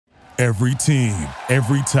Every team,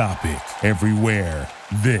 every topic, everywhere.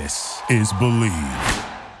 This is Believe.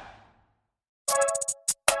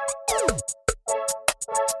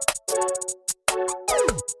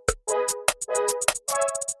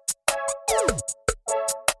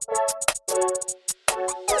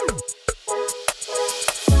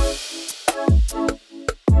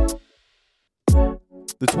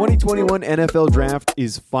 The 2021 NFL Draft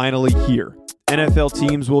is finally here. NFL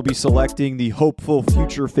teams will be selecting the hopeful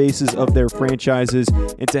future faces of their franchises,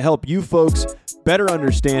 and to help you folks better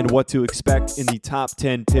understand what to expect in the top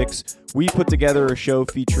 10 picks, we put together a show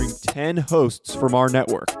featuring 10 hosts from our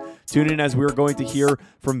network. Tune in as we're going to hear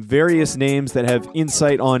from various names that have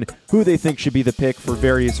insight on who they think should be the pick for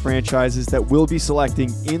various franchises that will be selecting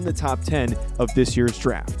in the top 10 of this year's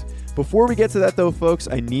draft. Before we get to that though, folks,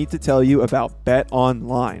 I need to tell you about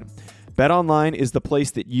BetOnline. BetOnline is the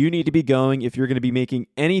place that you need to be going if you're going to be making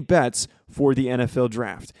any bets for the NFL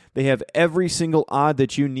Draft. They have every single odd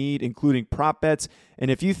that you need, including prop bets.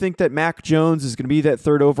 And if you think that Mac Jones is going to be that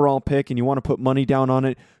third overall pick and you want to put money down on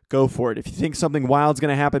it, go for it. If you think something wild's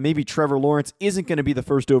going to happen, maybe Trevor Lawrence isn't going to be the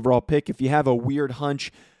first overall pick. If you have a weird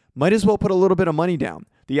hunch, might as well put a little bit of money down.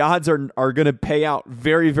 The odds are going to pay out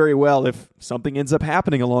very, very well if something ends up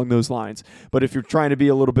happening along those lines. But if you're trying to be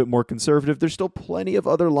a little bit more conservative, there's still plenty of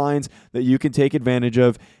other lines that you can take advantage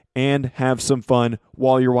of and have some fun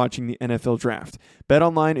while you're watching the NFL Draft.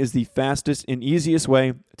 BetOnline is the fastest and easiest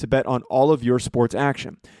way to bet on all of your sports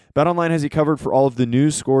action. BetOnline has you covered for all of the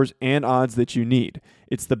news, scores, and odds that you need.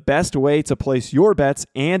 It's the best way to place your bets,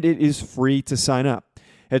 and it is free to sign up.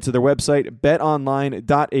 Head to their website,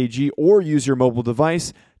 betonline.ag, or use your mobile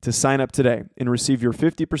device to sign up today and receive your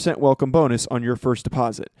 50% welcome bonus on your first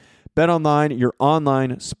deposit. BetOnline, your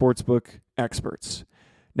online sportsbook experts.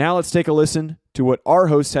 Now let's take a listen to what our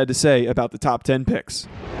hosts had to say about the top 10 picks.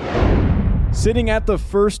 Sitting at the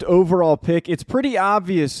first overall pick, it's pretty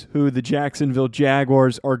obvious who the Jacksonville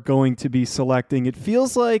Jaguars are going to be selecting. It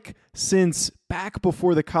feels like since back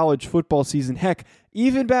before the college football season, heck,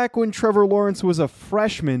 even back when Trevor Lawrence was a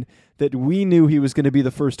freshman, that we knew he was going to be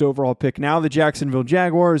the first overall pick. Now the Jacksonville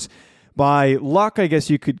Jaguars, by luck, I guess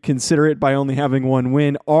you could consider it, by only having one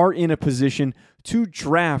win, are in a position to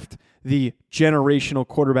draft the generational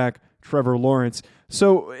quarterback Trevor Lawrence.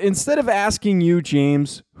 So instead of asking you,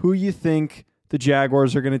 James, who you think the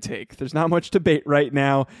Jaguars are going to take, there's not much debate right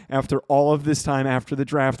now after all of this time after the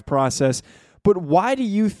draft process. But why do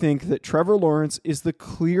you think that Trevor Lawrence is the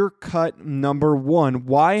clear-cut number one?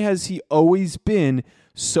 Why has he always been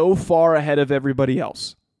so far ahead of everybody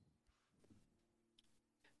else?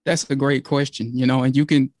 That's a great question, and you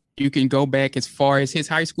can go back as far as his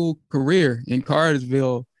high school career in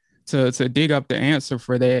Cartersville to dig up the answer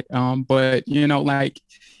for that. But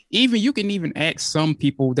even you can even ask some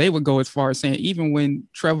people, they would go as far as saying even when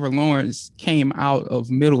Trevor Lawrence came out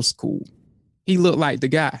of middle school, he looked like the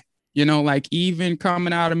guy. Even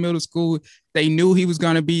coming out of middle school, they knew he was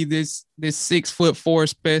going to be this 6'4"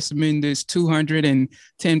 specimen, this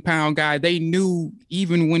 210-pound guy. They knew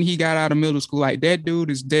even when he got out of middle school, like that dude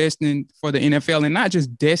is destined for the NFL, and not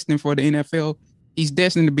just destined for the NFL, he's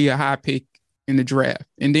destined to be a high pick in the draft.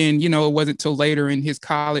 And then, it wasn't till later in his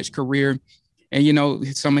college career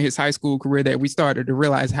and, some of his high school career that we started to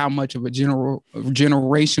realize how much of a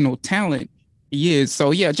generational talent he is.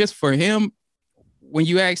 So, yeah, just for him, when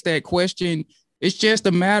you ask that question, it's just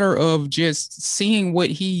a matter of just seeing what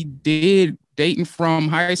he did dating from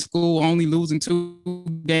high school, only losing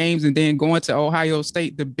 2 games and then going to Ohio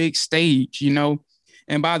State, the big stage,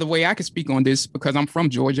 And by the way, I can speak on this because I'm from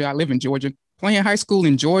Georgia. I live in Georgia. Playing high school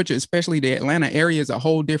in Georgia, especially the Atlanta area, is a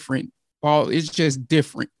whole different ball. It's just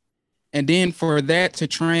different. And then for that to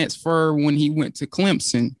transfer when he went to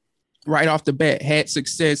Clemson, right off the bat, had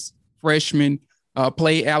success freshman,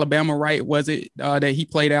 played Alabama, right? Was it that he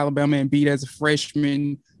played Alabama and beat as a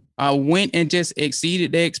freshman? Went and just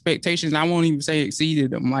exceeded their expectations. I won't even say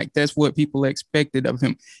exceeded them. Like, that's what people expected of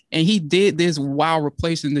him. And he did this while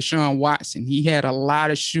replacing Deshaun Watson. He had a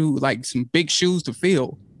lot of shoes, like some big shoes to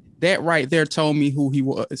fill. That right there told me who he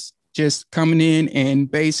was. Just coming in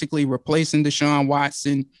and basically replacing Deshaun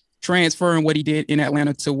Watson, transferring what he did in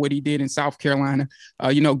Atlanta to what he did in South Carolina,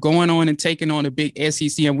 going on and taking on a big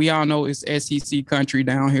SEC. And we all know it's SEC country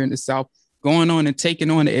down here in the South, going on and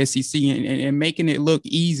taking on the SEC and making it look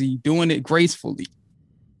easy, doing it gracefully.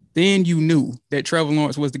 Then you knew that Trevor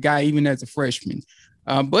Lawrence was the guy, even as a freshman.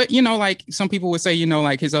 But, like some people would say,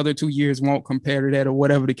 like his other 2 years won't compare to that or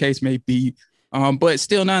whatever the case may be. But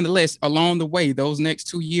still, nonetheless, along the way, those next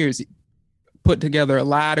 2 years put together a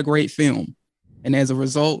lot of great film. And as a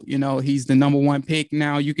result, he's the number one pick.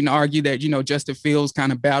 Now you can argue that, Justin Fields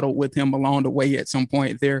kind of battled with him along the way at some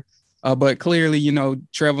point there. But clearly,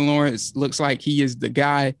 Trevor Lawrence looks like he is the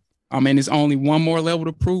guy. And there's only one more level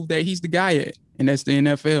to prove that he's the guy at, and that's the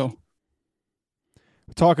NFL.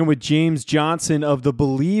 Talking with James Johnson of the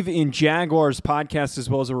Believe in Jaguars podcast, as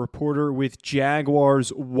well as a reporter with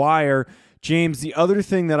Jaguars Wire. James, the other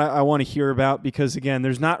thing that I want to hear about, because, again,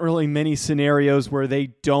 there's not really many scenarios where they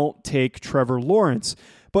don't take Trevor Lawrence.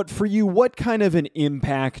 But for you, what kind of an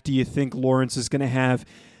impact do you think Lawrence is going to have,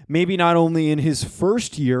 maybe not only in his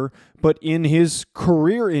first year, but in his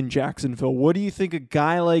career in Jacksonville? What do you think a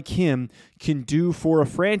guy like him can do for a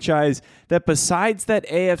franchise that, besides that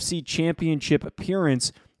AFC Championship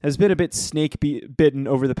appearance, has been a bit snake-bitten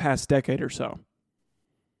over the past decade or so?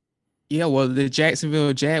 Yeah, well, the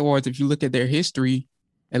Jacksonville Jaguars, if you look at their history,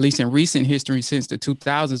 at least in recent history since the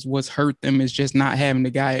 2000s, what's hurt them is just not having the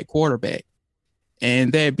guy at quarterback.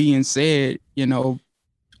 And that being said,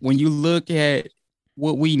 when you look at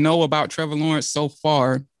what we know about Trevor Lawrence so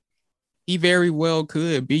far, he very well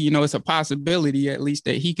could be, it's a possibility at least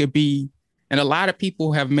that he could be. And a lot of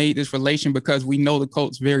people have made this relation because we know the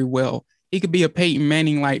Colts very well. He could be a Peyton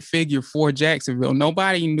Manning-like figure for Jacksonville.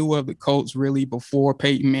 Nobody knew of the Colts really before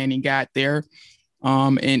Peyton Manning got there.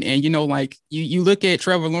 You look at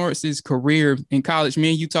Trevor Lawrence's career in college.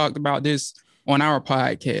 Me and you talked about this on our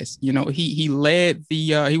podcast. He led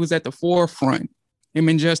he was at the forefront, him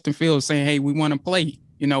and Justin Fields, saying, hey, we want to play,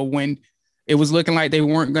 when it was looking like they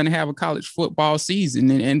weren't going to have a college football season.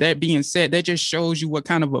 And that being said, that just shows you what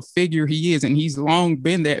kind of a figure he is. And he's long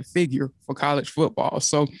been that figure for college football.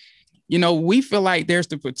 So, we feel like there's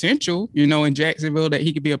the potential, in Jacksonville that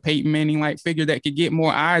he could be a Peyton Manning-like figure that could get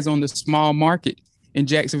more eyes on the small market in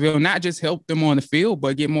Jacksonville, not just help them on the field,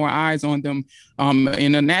 but get more eyes on them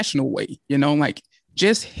in a national way.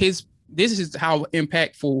 This is how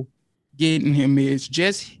impactful getting him is.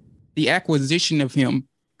 Just the acquisition of him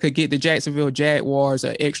could get the Jacksonville Jaguars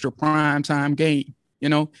an extra primetime game,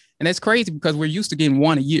 and that's crazy because we're used to getting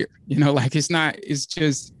one a year,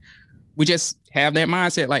 we just have that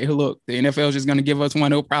mindset like, hey, look, the NFL is just going to give us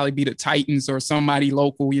one. It'll probably be the Titans or somebody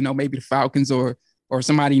local, maybe the Falcons or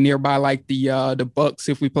somebody nearby like the Bucks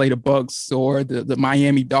if we play the Bucks, or the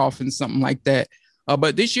Miami Dolphins, something like that.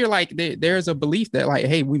 But this year, there's a belief that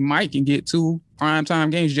hey, we might can get 2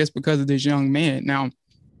 primetime games just because of this young man. Now,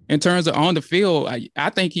 in terms of on the field, I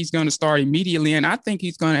think he's going to start immediately, and I think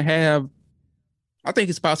it's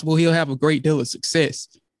possible he'll have a great deal of success.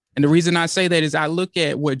 And the reason I say that is I look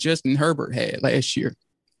at what Justin Herbert had last year,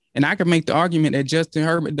 and I can make the argument that Justin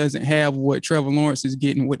Herbert doesn't have what Trevor Lawrence is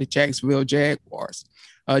getting with the Jacksonville Jaguars.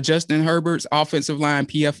 Justin Herbert's offensive line,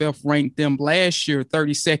 PFF ranked them last year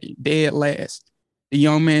 32nd, dead last. The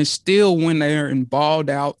young man still went there and balled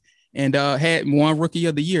out and had one Rookie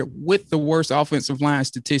of the Year with the worst offensive line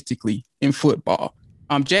statistically in football.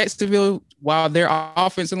 Jacksonville, while their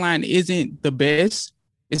offensive line isn't the best,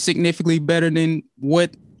 it's significantly better than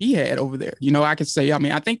what he had over there. I could say,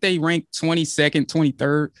 I think they ranked 22nd,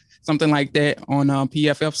 23rd, something like that on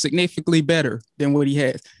PFF, significantly better than what he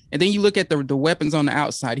has. And then you look at the weapons on the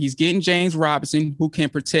outside. He's getting James Robinson, who can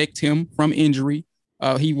protect him from injury.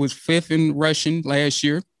 He was 5th in rushing last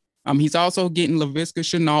year. He's also getting Laviska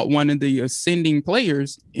Shenault, one of the ascending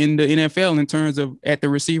players in the NFL in terms of at the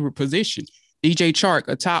receiver position. DJ Chark,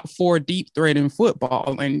 a top 4 deep threat in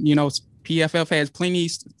football. And, PFF has plenty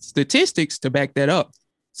of statistics to back that up.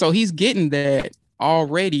 So he's getting that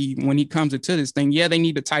already when he comes into this thing. Yeah, they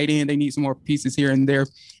need a tight end. They need some more pieces here and there.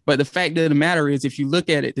 But the fact of the matter is, if you look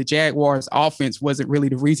at it, the Jaguars' offense wasn't really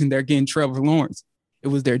the reason they're getting Trevor Lawrence. It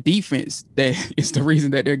was their defense that is the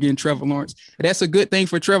reason that they're getting Trevor Lawrence. And that's a good thing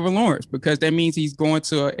for Trevor Lawrence because that means he's going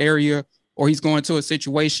to an area or he's going to a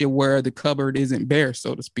situation where the cupboard isn't bare,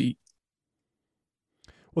 so to speak.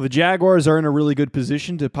 Well, the Jaguars are in a really good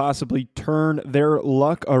position to possibly turn their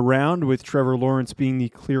luck around with Trevor Lawrence being the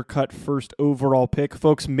clear-cut first overall pick.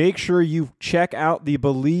 Folks, make sure you check out the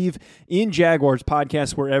Believe in Jaguars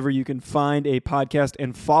podcast wherever you can find a podcast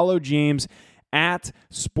and follow James at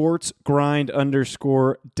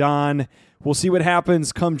sportsgrind_Don. We'll see what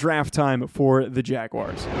happens come draft time for the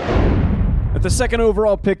Jaguars. At the second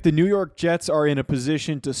overall pick, the New York Jets are in a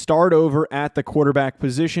position to start over at the quarterback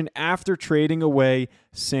position after trading away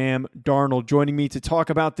Sam Darnold. Joining me to talk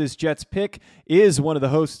about this Jets pick is one of the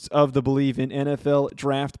hosts of the Believe in NFL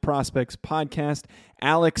Draft Prospects podcast,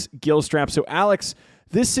 Alex Gilstrap. So, Alex,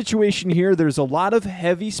 this situation here, there's a lot of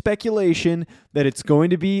heavy speculation that it's going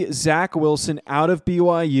to be Zach Wilson out of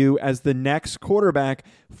BYU as the next quarterback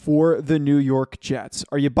for the New York Jets.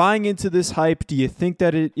 Are you buying into this hype? Do you think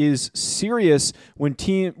that it is serious when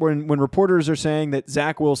reporters are saying that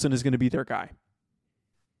Zach Wilson is going to be their guy?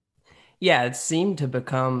 Yeah, it seemed to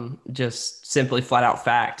become just simply flat out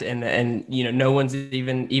fact. And no one's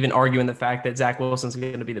even arguing the fact that Zach Wilson's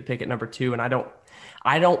going to be the pick at number 2. And I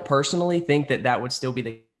don't personally think that would still be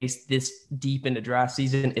the case this deep into draft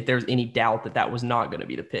season if there's any doubt that was not going to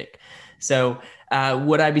be the pick. So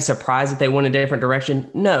would I be surprised if they went a different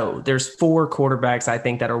direction? No, there's 4 quarterbacks I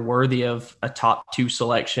think that are worthy of a top 2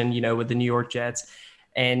 selection, with the New York Jets.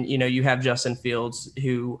 And, you have Justin Fields,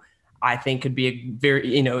 who I think could be a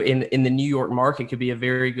very, in the New York market could be a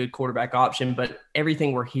very good quarterback option. But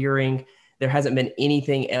everything we're hearing, there hasn't been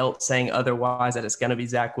anything else saying otherwise that it's going to be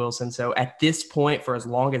Zach Wilson. So at this point, for as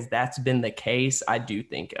long as that's been the case, I do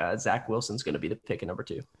think Zach Wilson's going to be the pick at number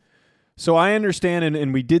 2. So I understand,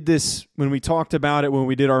 and we did this when we talked about it when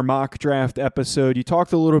we did our mock draft episode. You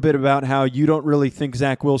talked a little bit about how you don't really think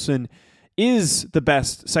Zach Wilson is the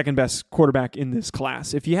second best quarterback in this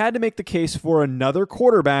class. If you had to make the case for another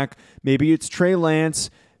quarterback, maybe it's Trey Lance,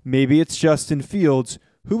 maybe it's Justin Fields,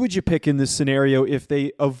 who would you pick in this scenario if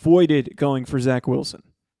they avoided going for Zach Wilson?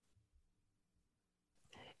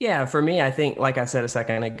 Yeah, for me, I think, like I said a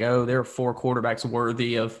second ago, there are 4 quarterbacks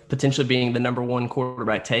worthy of potentially being the number 1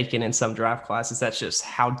 quarterback taken in some draft classes. That's just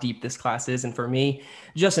how deep this class is. And for me,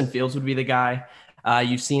 Justin Fields would be the guy.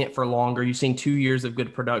 You've seen it for longer. You've seen 2 years of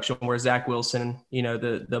good production where Zach Wilson,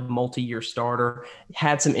 the multi-year starter,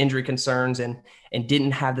 had some injury concerns and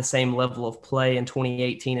didn't have the same level of play in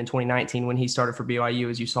 2018 and 2019 when he started for BYU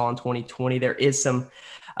as you saw in 2020. There is some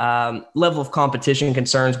level of competition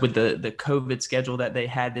concerns with the COVID schedule that they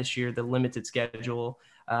had this year, the limited schedule.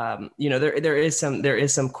 There is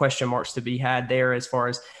some question marks to be had there as far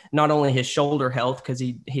as not only his shoulder health, because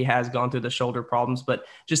he has gone through the shoulder problems, but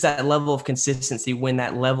just that level of consistency when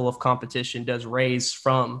that level of competition does raise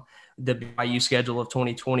from the BYU schedule of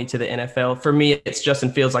 2020 to the NFL. For me, it's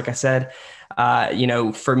Justin Fields, like I said.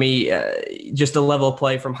 For me, just the level of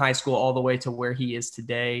play from high school all the way to where he is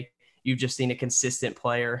today. You've just seen a consistent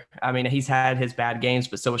player. I mean, he's had his bad games,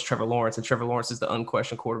 but so is Trevor Lawrence. And Trevor Lawrence is the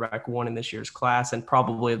unquestioned quarterback 1 in this year's class and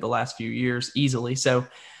probably of the last few years easily. So,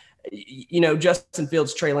 Justin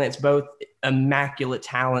Fields, Trey Lance, both immaculate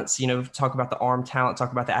talents. Talk about the arm talent,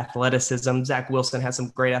 talk about the athleticism. Zach Wilson has some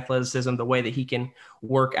great athleticism. The way that he can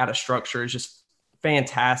work out of structure is just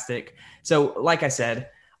fantastic. So, like I said,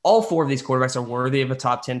 all 4 of these quarterbacks are worthy of a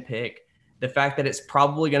top 10 pick. The fact that it's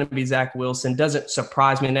probably going to be Zach Wilson doesn't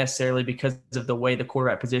surprise me necessarily because of the way the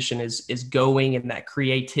quarterback position is going and that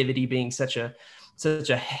creativity being such a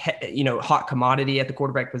hot commodity at the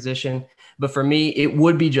quarterback position. But for me, it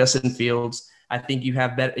would be Justin Fields. I think you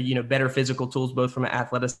have better physical tools, both from an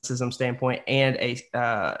athleticism standpoint and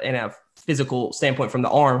a physical standpoint from the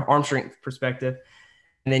arm strength perspective.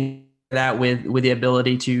 And then that with the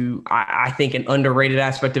ability to, I think an underrated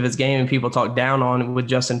aspect of his game and people talk down on with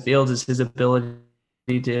Justin Fields is his ability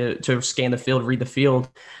to scan the field, read the field.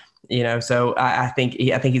 So I think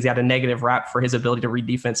he's got a negative rap for his ability to read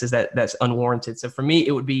defenses that's unwarranted. So for me,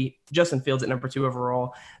 it would be Justin Fields at number 2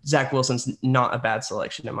 overall. Zach Wilson's not a bad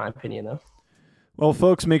selection in my opinion, though. Well,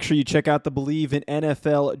 folks, make sure you check out the Believe in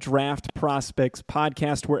NFL Draft Prospects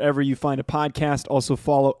podcast wherever you find a podcast. Also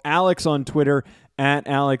follow Alex on Twitter at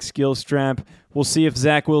Alex Gilstrap. We'll see if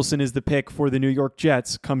Zach Wilson is the pick for the New York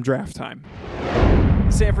Jets come draft time.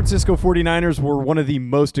 San Francisco 49ers were one of the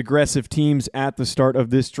most aggressive teams at the start of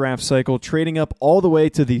this draft cycle, trading up all the way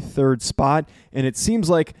to the 3rd spot, and it seems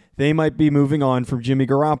like they might be moving on from Jimmy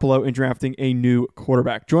Garoppolo and drafting a new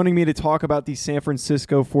quarterback. Joining me to talk about the San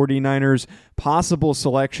Francisco 49ers possible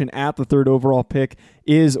selection at the 3rd overall pick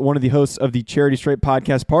is one of the hosts of the Charity Stripe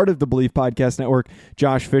podcast, part of the Believe Podcast Network,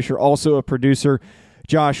 Josh Fisher, also a producer.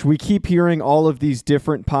 Josh, we keep hearing all of these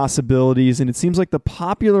different possibilities, and it seems like the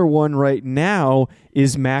popular one right now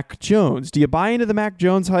is Mac Jones. Do you buy into the Mac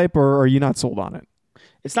Jones hype, or are you not sold on it?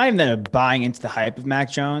 It's not even that I'm buying into the hype of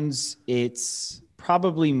Mac Jones. It's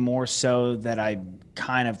probably more so that I'm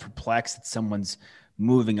kind of perplexed that someone's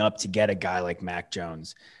moving up to get a guy like Mac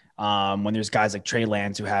Jones. When there's guys like Trey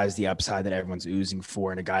Lance who has the upside that everyone's oozing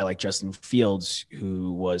for, and a guy like Justin Fields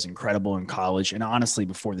who was incredible in college and honestly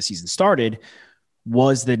before the season started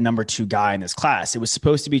was the number 2 guy in this class. It was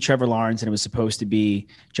supposed to be Trevor Lawrence and it was supposed to be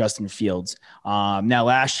Justin Fields. Now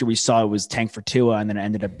last year we saw it was tank for Tua, and then it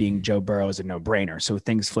ended up being Joe Burrow as a no-brainer. So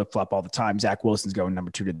things flip-flop all the time. Zach Wilson's going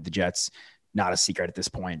number 2 to the Jets. Not a secret at this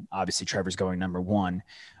point. Obviously Trevor's going number 1.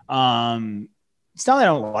 It's not that I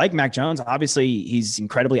don't like Mac Jones. Obviously he's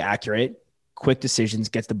incredibly accurate, quick decisions,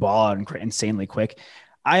 gets the ball out insanely quick.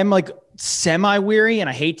 I am like semi-weary, and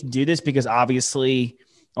I hate to do this because obviously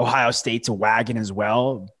Ohio State's a wagon as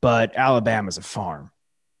well, but Alabama's a farm.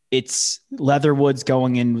 It's Leatherwood's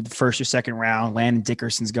going in the first or second round. Landon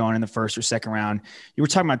Dickerson's going in the first or second round. You were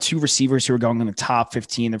talking about 2 receivers who are going in the top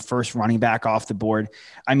 15, the first running back off the board.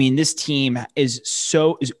 I mean, this team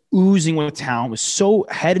is oozing with talent, was so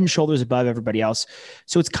head and shoulders above everybody else.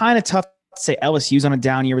 So it's kind of tough to say LSU's on a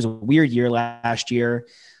down year. It was a weird year last year.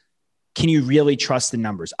 Can you really trust the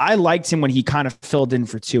numbers? I liked him when he kind of filled in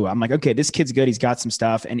for Tua. I'm like, okay, this kid's good. He's got some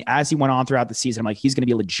stuff. And as he went on throughout the season, I'm like, he's going to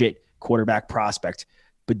be a legit quarterback prospect.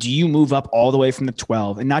 But do you move up all the way from the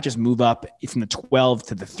 12 and not just move up from the 12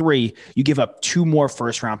 to the 3? You give up 2 more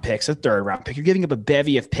first-round picks, a third-round pick. You're giving up a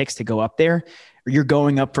bevy of picks to go up there. Or you're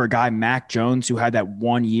going up for a guy, Mac Jones, who had that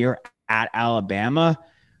 1 year at Alabama.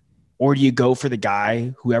 Or do you go for the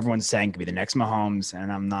guy who everyone's saying could be the next Mahomes?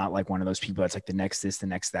 And I'm not like one of those people that's like the next this, the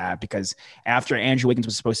next that. Because after Andrew Wiggins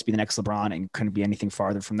was supposed to be the next LeBron and couldn't be anything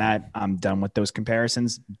farther from that, I'm done with those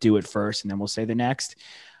comparisons. Do it first, and then we'll say the next.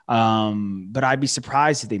 But I'd be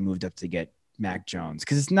surprised if they moved up to get Mac Jones,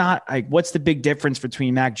 because it's not like, what's the big difference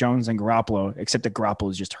between Mac Jones and Garoppolo, except that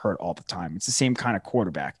Garoppolo is just hurt all the time. It's the same kind of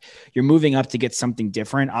quarterback. You're moving up to get something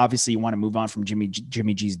different. Obviously, you want to move on from Jimmy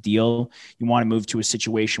G's deal. You want to move to a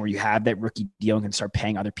situation where you have that rookie deal and can start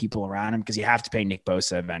paying other people around him, because you have to pay Nick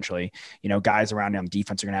Bosa eventually. You know, guys around him on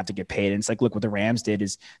defense are going to have to get paid. And it's like, look, what the Rams did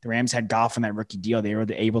is the Rams had Goff on that rookie deal. They were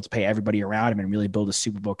able to pay everybody around him and really build a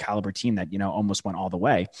Super Bowl caliber team that, you know, almost went all the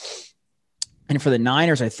way. And for the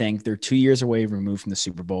Niners, I think they're 2 years away removed from the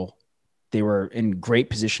Super Bowl. They were in great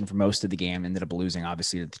position for most of the game, ended up losing,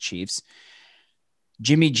 obviously, to the Chiefs.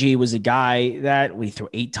 Jimmy G was a guy that we threw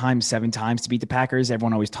 8 times, 7 times to beat the Packers.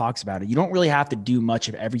 Everyone always talks about it. You don't really have to do much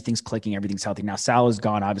if everything's clicking, everything's healthy. Now, Salah's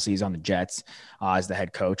gone. Obviously, he's on the Jets as the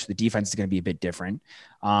head coach. The defense is going to be a bit different.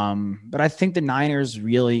 But I think the Niners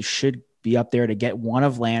really should be up there to get one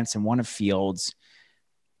of Lance and one of Fields.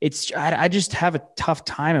 I just have a tough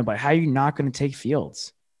time about how are you not going to take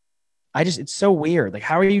Fields? It's so weird. Like,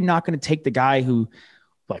 how are you not going to take the guy who,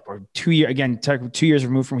 like, we're 2 years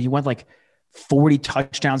removed from, he went like 40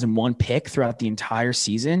 touchdowns and 1 pick throughout the entire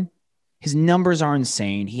season. His numbers are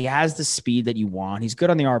insane. He has the speed that you want. He's good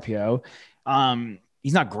on the RPO.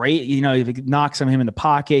 He's not great. You know, if it knocks on him in the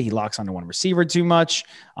pocket, he locks onto one receiver too much.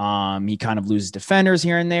 He kind of loses defenders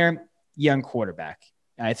here and there. Young quarterback.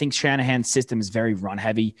 I think Shanahan's system is very run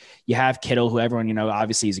heavy. You have Kittle, who everyone, you know,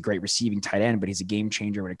 obviously is a great receiving tight end, but he's a game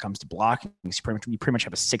changer when it comes to blocking. You pretty much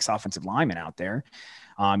have a 6 offensive linemen out there.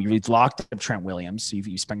 You've locked up Trent Williams, so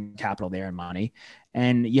you spend capital there and money.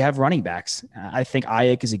 And you have running backs. I think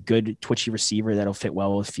Ayuk is a good twitchy receiver that'll fit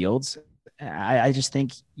well with Fields. I just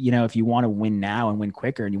think, you know, if you want to win now and win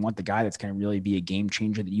quicker and you want the guy that's going to really be a game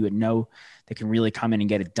changer that you would know that can really come in and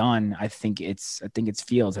get it done, I think it's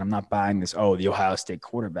Fields. And I'm not buying this, the Ohio State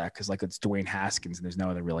quarterback, because like it's Dwayne Haskins and there's no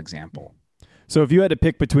other real example. So if you had to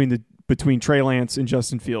pick between Trey Lance and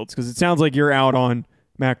Justin Fields, because it sounds like you're out on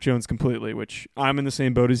Mac Jones completely, which I'm in the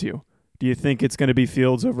same boat as you. Do you think it's going to be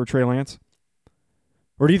Fields over Trey Lance?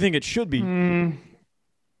 Or do you think it should be?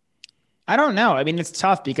 I don't know. I mean, it's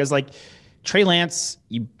tough because like Trey Lance,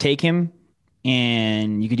 you take him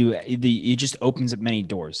and you could do it just opens up many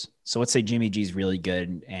doors. So let's say Jimmy G's really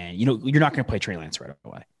good and you know, you're not going to play Trey Lance right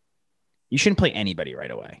away. You shouldn't play anybody right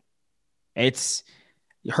away.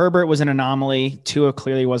 Herbert was an anomaly. Tua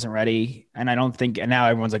clearly wasn't ready. And I don't think, and now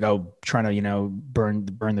everyone's like, trying to, you know, burn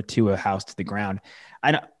the Tua house to the ground.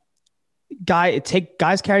 I know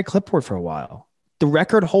guys carry clipboard for a while. The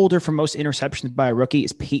record holder for most interceptions by a rookie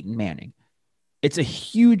is Peyton Manning. It's a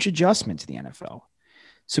huge adjustment to the NFL.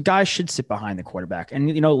 So guys should sit behind the quarterback. And,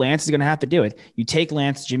 you know, Lance is going to have to do it. You take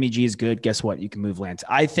Lance, Jimmy G is good. Guess what? You can move Lance.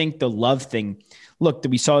 I think the Love thing, look,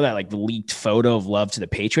 we saw that like the leaked photo of Love to the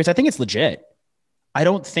Patriots. I think it's legit. I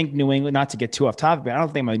don't think New England, not to get too off topic, but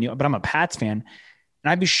I'm a Pats fan. And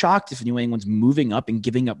I'd be shocked if New England's moving up and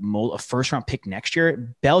giving up a first-round pick next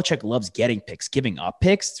year. Belichick loves getting picks, giving up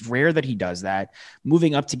picks. It's rare that he does that.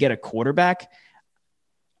 Moving up to get a quarterback,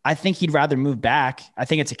 I think he'd rather move back. I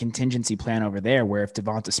think it's a contingency plan over there where if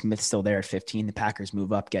Devonta Smith's still there at 15, the Packers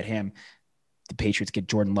move up, get him. The Patriots get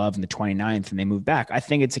Jordan Love in the 29th, and they move back. I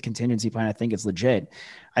think it's a contingency plan. I think it's legit.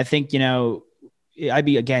 I think, you know, I'd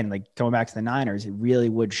be, again, like going back to the Niners, it really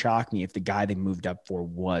would shock me if the guy they moved up for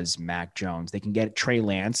was Mac Jones. They can get Trey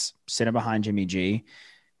Lance, sit him behind Jimmy G.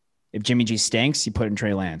 If Jimmy G stinks, you put in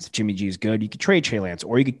Trey Lance. If Jimmy G is good, you could trade Trey Lance,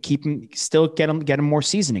 or you could keep him, still get him more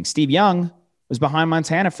seasoning. Steve Young was behind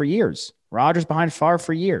Montana for years. Rodgers behind Favre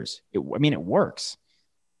for years. It works,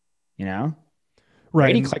 you know?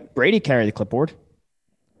 Right. Brady carried the clipboard.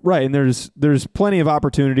 Right, and there's plenty of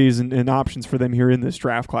opportunities and options for them here in this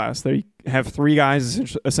draft class. They have 3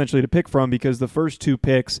 guys essentially to pick from because the first 2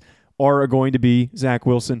 picks are going to be Zach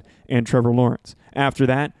Wilson and Trevor Lawrence. After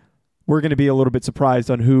that, we're going to be a little bit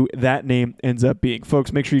surprised on who that name ends up being.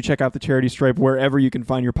 Folks, make sure you check out the Charity Stripe wherever you can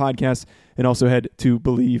find your podcast, and also head to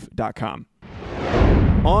Believe.com.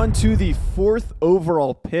 On to the 4th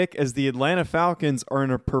overall pick, as the Atlanta Falcons are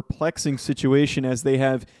in a perplexing situation as they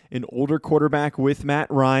have an older quarterback with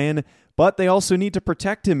Matt Ryan, but they also need to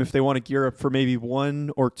protect him if they want to gear up for maybe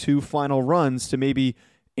 1 or 2 final runs to maybe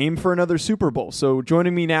aim for another Super Bowl. So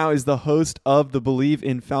joining me now is the host of the Believe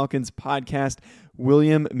in Falcons podcast,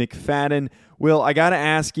 William McFadden. Will, I got to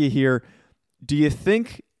ask you here, do you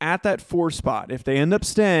think at that 4 spot, if they end up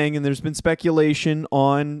staying, and there's been speculation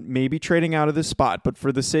on maybe trading out of this spot, but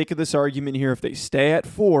for the sake of this argument here, if they stay at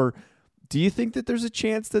 4, do you think that there's a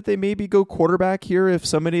chance that they maybe go quarterback here if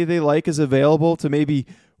somebody they like is available to maybe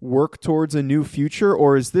work towards a new future?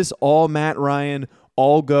 Or is this all Matt Ryan,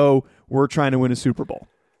 all go, we're trying to win a Super Bowl?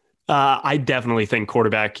 I definitely think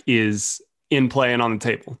quarterback is in play and on the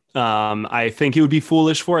table. I think it would be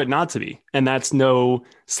foolish for it not to be. And that's no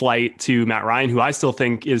slight to Matt Ryan, who I still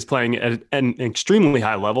think is playing at an extremely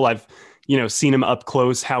high level. I've, seen him up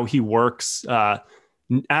close, how he works,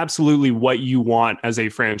 absolutely what you want as a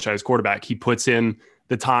franchise quarterback. He puts in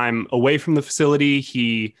the time away from the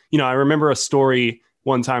facility. I remember a story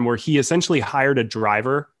one time where he essentially hired a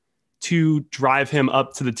driver to drive him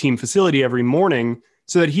up to the team facility every morning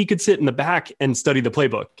so that he could sit in the back and study the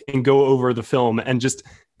playbook and go over the film and just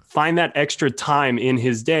find that extra time in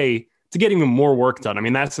his day to get even more work done. I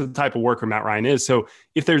mean, that's the type of worker Matt Ryan is. So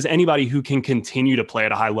if there's anybody who can continue to play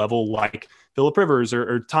at a high level, like Phillip Rivers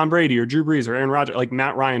or Tom Brady or Drew Brees or Aaron Rodgers, like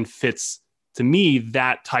Matt Ryan fits, to me,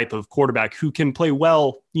 that type of quarterback who can play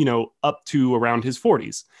well, up to around his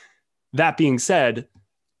 40s. That being said,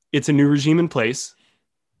 it's a new regime in place,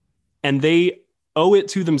 and they owe it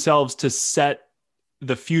to themselves to set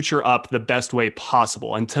the future up the best way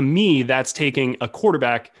possible. And to me, that's taking a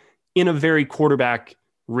quarterback in a very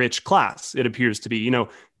quarterback-rich class, it appears to be.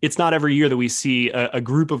 It's not every year that we see a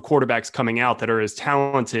group of quarterbacks coming out that are as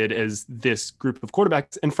talented as this group of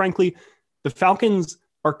quarterbacks. And frankly, the Falcons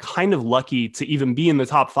are kind of lucky to even be in the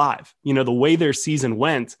top 5. The way their season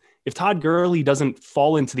went, if Todd Gurley doesn't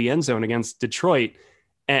fall into the end zone against Detroit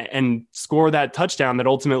and score that touchdown that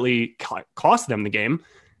ultimately cost them the game,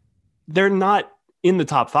 they're not in the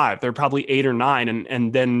top 5. They're probably 8 or 9.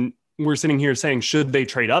 And then we're sitting here saying, should they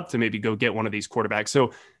trade up to maybe go get one of these quarterbacks?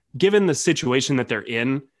 So given the situation that they're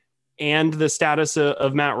in and the status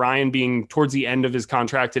of Matt Ryan being towards the end of his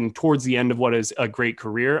contract and towards the end of what is a great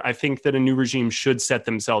career, I think that a new regime should set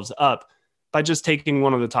themselves up by just taking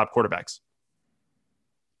one of the top quarterbacks.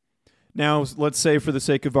 Now, let's say for the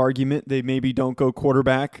sake of argument, they maybe don't go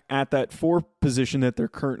quarterback at that 4 position that they're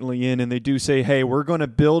currently in, and they do say, hey, we're going to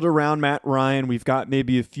build around Matt Ryan. We've got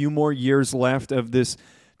maybe a few more years left of this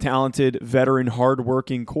talented, veteran,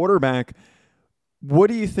 hardworking quarterback. What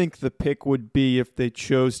do you think the pick would be if they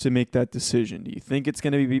chose to make that decision? Do you think it's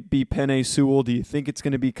going to be Penei Sewell? Do you think it's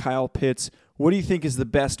going to be Kyle Pitts? What do you think is the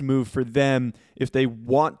best move for them if they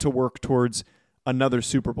want to work towards another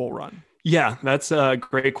Super Bowl run? Yeah, that's a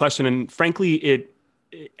great question. And frankly,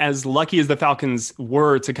 as lucky as the Falcons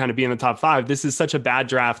were to kind of be in the top 5, this is such a bad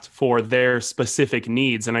draft for their specific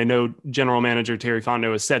needs. And I know General Manager Terry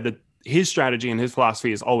Fontenot has said that his strategy and his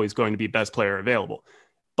philosophy is always going to be best player available.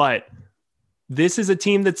 But this is a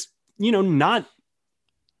team that's, not,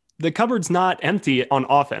 the cupboard's not empty on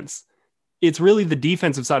offense. It's really the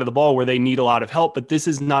defensive side of the ball where they need a lot of help, but this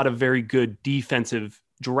is not a very good defensive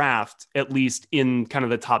draft, at least in kind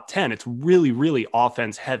of the top 10. It's really, really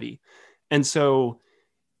offense heavy. And so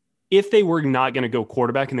if they were not going to go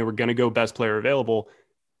quarterback and they were going to go best player available,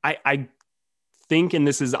 I think, and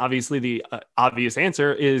this is obviously the obvious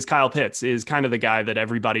answer, is Kyle Pitts is kind of the guy that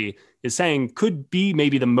everybody is saying could be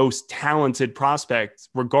maybe the most talented prospect,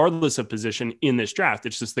 regardless of position in this draft.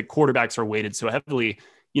 It's just that quarterbacks are weighted so heavily,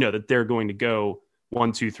 that they're going to go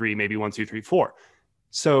 1, 2, 3, maybe 1, 2, 3, 4.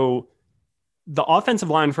 So the offensive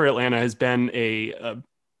line for Atlanta has been a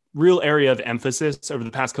real area of emphasis over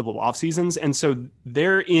the past couple of off seasons. And so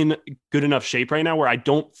they're in good enough shape right now where I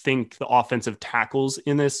don't think the offensive tackles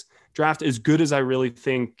in this draft, as good as I really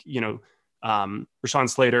think, Rashawn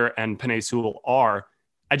Slater and Penei Sewell are,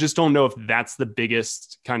 I just don't know if that's the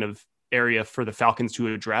biggest kind of area for the Falcons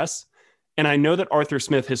to address. And I know that Arthur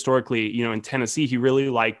Smith historically, in Tennessee, he really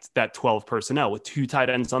liked that 12 personnel with 2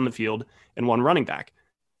 tight ends on the field and 1 running back.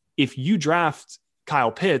 If you draft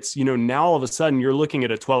Kyle Pitts, now all of a sudden you're looking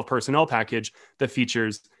at a 12 personnel package that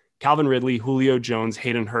features Calvin Ridley, Julio Jones,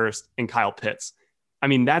 Hayden Hurst, and Kyle Pitts. I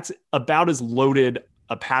mean, that's about as loaded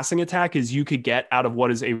a passing attack as you could get out of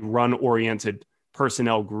what is a run-oriented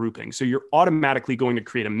personnel grouping. So you're automatically going to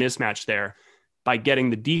create a mismatch there. by getting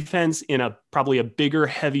the defense in probably a bigger,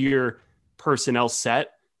 heavier personnel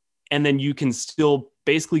set. And then you can still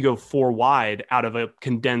basically go 4 wide out of a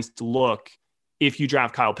condensed look if you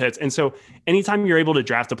draft Kyle Pitts. And so anytime you're able to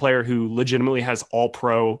draft a player who legitimately has all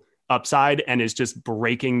pro upside and is just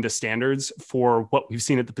breaking the standards for what we've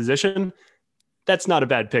seen at the position, that's not a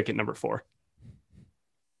bad pick at number 4.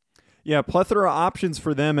 Yeah, plethora of options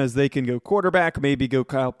for them as they can go quarterback, maybe go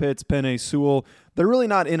Kyle Pitts, Penei Sewell. They're really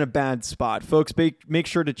not in a bad spot. Folks, make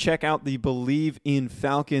sure to check out the Believe in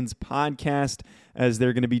Falcons podcast as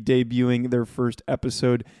they're going to be debuting their first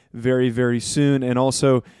episode very, very soon. And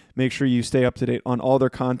also make sure you stay up to date on all their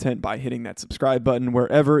content by hitting that subscribe button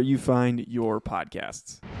wherever you find your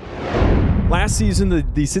podcasts. Last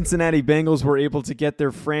season, the Cincinnati Bengals were able to get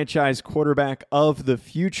their franchise quarterback of the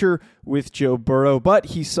future with Joe Burrow, but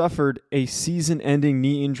he suffered a season-ending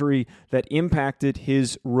knee injury that impacted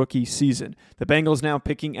his rookie season. The Bengals, now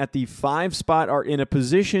picking at the 5 spot, are in a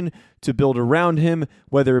position to build around him,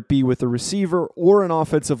 whether it be with a receiver or an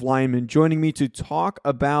offensive lineman. Joining me to talk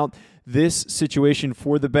about this situation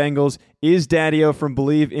for the Bengals is Daddy-O from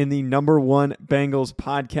Believe in the #1 Bengals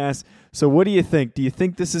podcast. So what do you think? Do you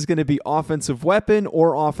think this is going to be offensive weapon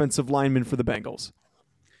or offensive lineman for the Bengals?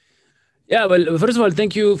 Yeah, well, first of all,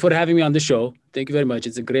 thank you for having me on the show. Thank you very much.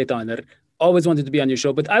 It's a great honor. Always wanted to be on your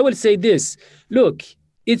show. But I will say this. Look,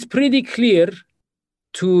 it's pretty clear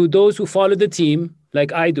to those who follow the team,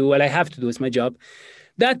 like I do, well, I have to do, it's my job,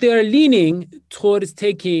 that they are leaning towards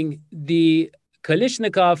taking the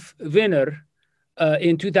Kalashnikov winner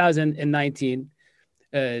in 2019,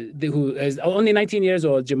 who is only 19 years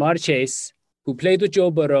old, Ja'Marr Chase, who played with Joe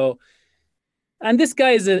Burrow. And this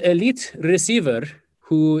guy is an elite receiver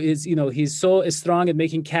who is, he's so strong at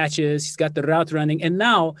making catches. He's got the route running. And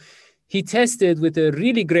now he tested with a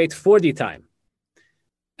really great 40 time.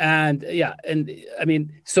 And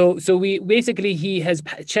so we basically, he has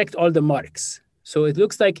checked all the marks. So it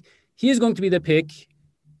looks like he is going to be the pick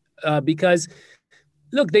because,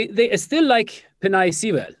 look, they still like Penei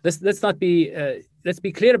Sewell. Let's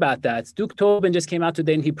be clear about that. Duke Tobin just came out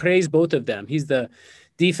today and he praised both of them. He's the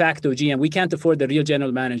de facto GM. We can't afford the real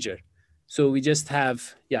general manager. So we just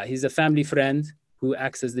have, he's a family friend who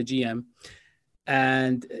acts as the GM.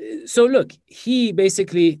 And so, look, he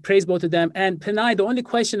basically praised both of them. And Penei, the only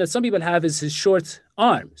question that some people have is his short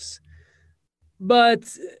arms. But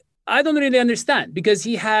I don't really understand because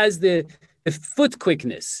he has the foot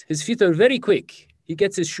quickness. His feet are very quick. He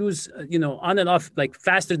gets his shoes, on and off like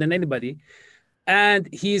faster than anybody. And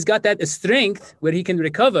he's got that strength where he can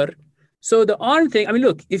recover. So the arm thing,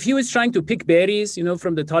 look, if he was trying to pick berries,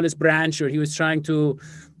 from the tallest branch, or he was trying to,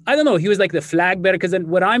 he was like the flag bearer, because then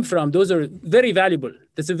where I'm from, those are very valuable.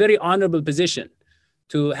 That's a very honorable position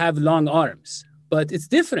to have long arms. But it's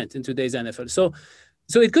different in today's NFL. So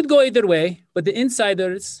it could go either way, but the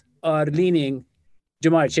insiders are leaning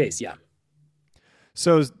Ja'Marr Chase, yeah.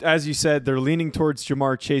 So, as you said, they're leaning towards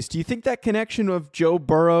Ja'Marr Chase. Do you think that connection of Joe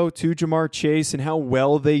Burrow to Ja'Marr Chase and how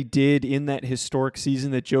well they did in that historic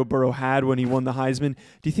season that Joe Burrow had when he won the Heisman,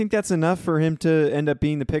 do you think that's enough for him to end up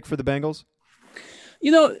being the pick for the Bengals?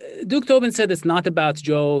 Duke Tobin said it's not about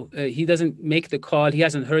Joe. He doesn't make the call. He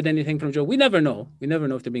hasn't heard anything from Joe. We never know. We never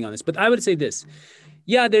know, if they're being honest. But I would say this.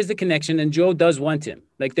 Yeah, there's the connection, and Joe does want him.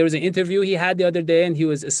 Like, there was an interview he had the other day, and he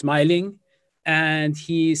was smiling. And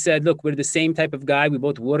he said, look, we're the same type of guy. We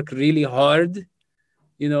both work really hard.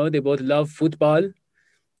 They both love football.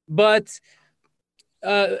 But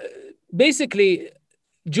basically,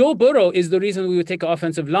 Joe Burrow is the reason we would take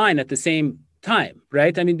offensive line at the same time,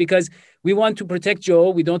 right? Because we want to protect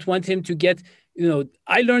Joe. We don't want him to get,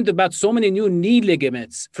 I learned about so many new knee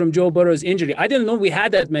ligaments from Joe Burrow's injury. I didn't know we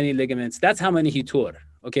had that many ligaments. That's how many he tore,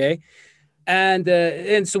 okay?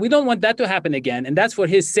 And so we don't want that to happen again, and that's for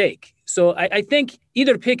his sake. So I think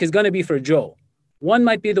either pick is going to be for Joe. One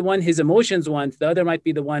might be the one his emotions want. The other might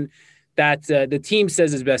be the one that the team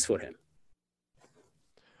says is best for him.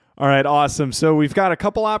 All right, awesome. So we've got a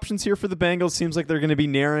couple options here for the Bengals. Seems like they're going to be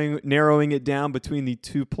narrowing it down between the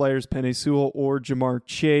two players, Penei Sewell or Ja'Marr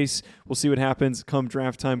Chase. We'll see what happens come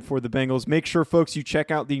draft time for the Bengals. Make sure, folks, you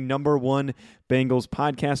check out the #1 Bengals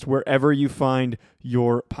podcast wherever you find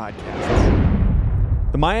your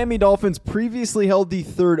podcasts. The Miami Dolphins previously held the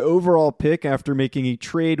 3rd overall pick after making a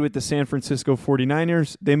trade with the San Francisco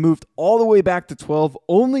 49ers. They moved all the way back to 12,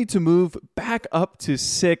 only to move back up to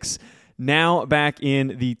 6. now back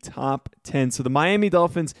in the top 10. So the Miami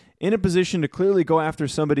Dolphins in a position to clearly go after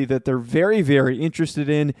somebody that they're very, very interested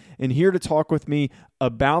in. And here to talk with me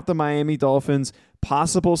about the Miami Dolphins'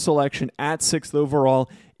 possible selection at 6th overall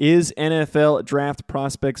is NFL Draft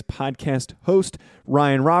Prospects podcast host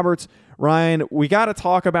Ryan Roberts. Ryan, we got to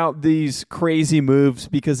talk about these crazy moves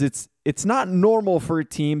because it's not normal for a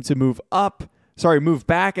team to move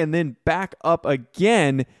back and then back up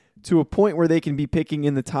again to a point where they can be picking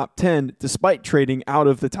in the top 10 despite trading out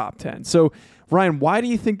of the top 10. So, Ryan, why do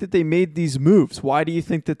you think that they made these moves? Why do you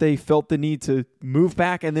think that they felt the need to move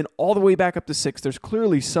back and then all the way back up to 6? There's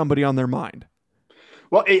clearly somebody on their mind.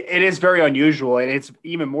 Well, it is very unusual, and it's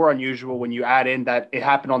even more unusual when you add in that it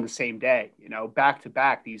happened on the same day. Back to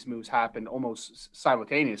back, these moves happened almost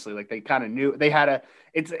simultaneously. Like they kind of knew they had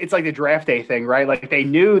it's like the draft day thing, right? Like they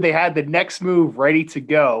knew they had the next move ready to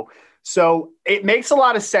go. So it makes a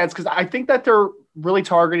lot of sense because I think that they're really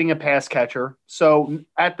targeting a pass catcher. So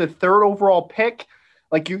at the 3rd overall pick,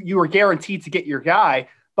 like you are guaranteed to get your guy,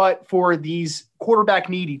 but for these quarterback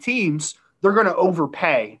needy teams, they're going to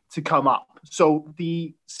overpay to come up. So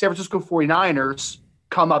the San Francisco 49ers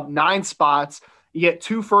come up 9 spots. You get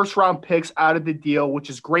 2 first-round picks out of the deal, which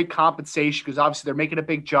is great compensation because obviously they're making a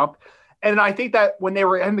big jump. And I think that when they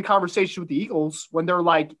were in the conversation with the Eagles, when they're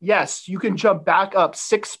like, yes, you can jump back up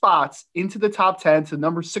 6 spots into the top 10 to the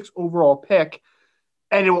number 6 overall pick,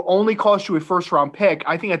 and it will only cost you a first-round pick.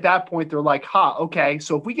 I think at that point they're like, okay,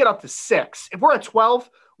 so if we get up to 6, if we're at 12,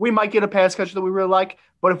 we might get a pass catcher that we really like.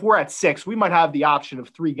 But if we're at 6, we might have the option of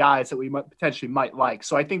 3 guys that we might like.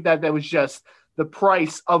 So I think that was just the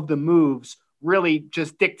price of the moves really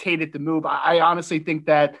just dictated the move. I honestly think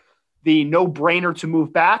that the no-brainer to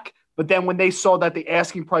move back, but then when they saw that the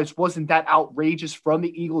asking price wasn't that outrageous from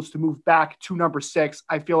the Eagles to move back to number 6,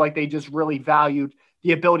 I feel like they just really valued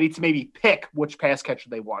the ability to maybe pick which pass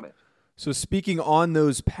catcher they wanted. So speaking on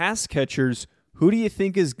those pass catchers, who do you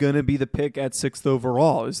think is going to be the pick at 6th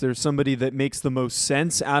overall? Is there somebody that makes the most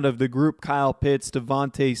sense out of the group? Kyle Pitts,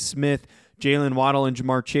 Devontae Smith, Jalen Waddle, and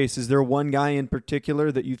Ja'Marr Chase. Is there one guy in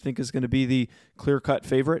particular that you think is going to be the clear-cut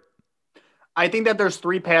favorite? I think that there's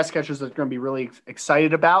 3 pass catchers that are going to be really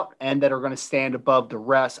excited about and that are going to stand above the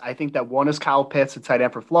rest. I think that one is Kyle Pitts, the tight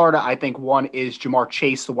end for Florida. I think one is Ja'Marr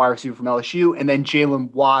Chase, the wide receiver from LSU, and then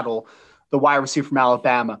Jalen Waddle, the wide receiver from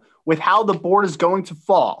Alabama. With how the board is going to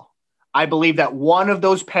fall, I believe that one of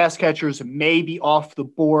those pass catchers may be off the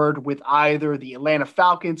board with either the Atlanta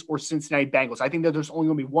Falcons or Cincinnati Bengals. I think that there's only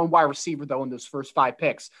going to be one wide receiver, though, in those first 5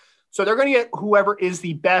 picks. So they're going to get whoever is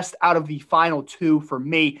the best out of the final 2 for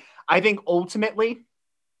me. I think ultimately,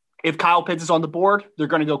 if Kyle Pitts is on the board, they're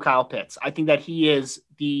going to go Kyle Pitts. I think that he is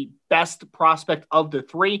the best prospect of the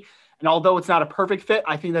 3. And although it's not a perfect fit,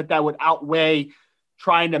 I think that would outweigh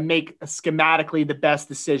trying to make schematically the best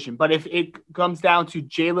decision. But if it comes down to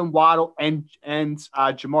Jalen Waddle and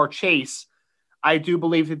Ja'Marr Chase, I do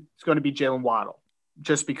believe it's going to be Jalen Waddle,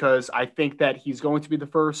 just because I think that he's going to be the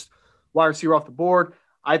first wide receiver off the board.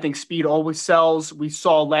 I think speed always sells. We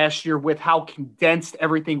saw last year with how condensed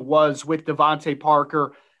everything was with Devontae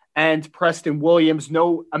Parker and Preston Williams,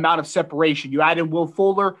 no amount of separation. You add in Will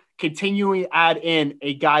Fuller, continuing to add in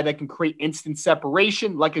a guy that can create instant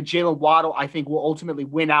separation like a Jalen Waddle, I think will ultimately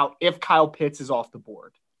win out if Kyle Pitts is off the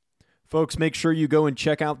board. Folks, make sure you go and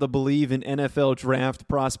check out the Believe in NFL Draft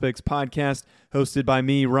Prospects podcast hosted by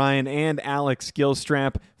me, Ryan, and Alex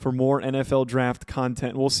Gilstrap for more NFL draft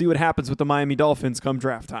content. We'll see what happens with the Miami Dolphins come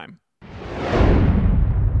draft time.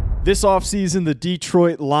 This offseason, the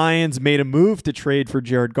Detroit Lions made a move to trade for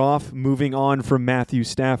Jared Goff, moving on from Matthew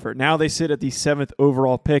Stafford. Now they sit at the 7th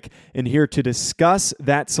overall pick, and here to discuss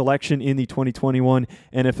that selection in the 2021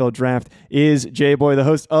 NFL Draft is J-Boy, the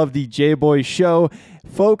host of the J-Boy Show.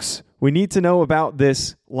 Folks, we need to know about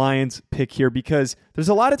this Lions pick here because there's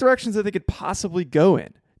a lot of directions that they could possibly go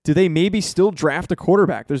in. Do they maybe still draft a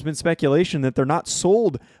quarterback? There's been speculation that they're not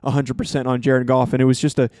sold 100% on Jared Goff, and it was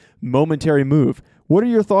just a momentary move. What are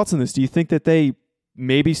your thoughts on this? Do you think that they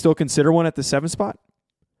maybe still consider one at the 7th spot?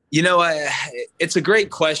 It's a great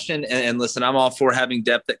question. And listen, I'm all for having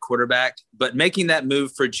depth at quarterback, but making that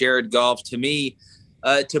move for Jared Goff, to me,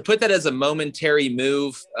 to put that as a momentary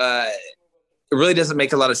move, it really doesn't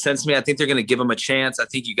make a lot of sense to me. I think they're going to give him a chance. I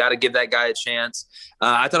think you got to give that guy a chance.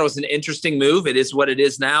 I thought it was an interesting move. It is what it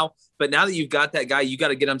is now. But now that you've got that guy, you got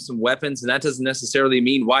to get him some weapons. And that doesn't necessarily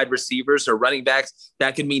mean wide receivers or running backs.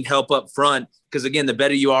 That could mean help up front. Because, again, the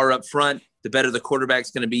better you are up front, the better the quarterback's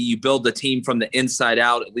going to be. You build the team from the inside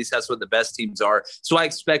out. At least that's what the best teams are. So I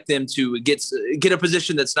expect them to get a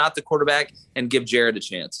position that's not the quarterback and give Jared a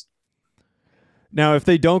chance. Now, if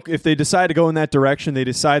they decide to go in that direction, they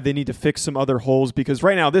decide they need to fix some other holes, because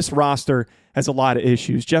right now this roster has a lot of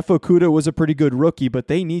issues. Jeff Okudah was a pretty good rookie, but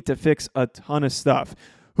they need to fix a ton of stuff.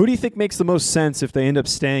 Who do you think makes the most sense if they end up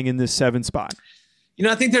staying in this 7 spot?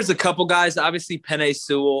 I think there's a couple guys. Obviously, Penei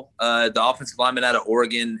Sewell, the offensive lineman out of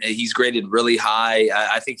Oregon, he's graded really high.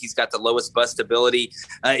 I think he's got the lowest bustability.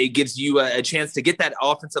 It gives you a chance to get that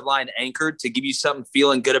offensive line anchored, to give you something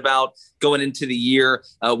feeling good about going into the year.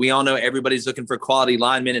 We all know everybody's looking for quality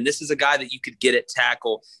linemen, and this is a guy that you could get at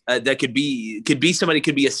tackle that could be somebody,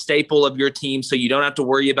 could be a staple of your team, so you don't have to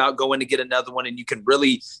worry about going to get another one, and you can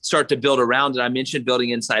really start to build around it. I mentioned building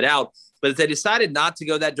inside out. But if they decided not to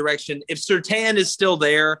go that direction, if Surtain is still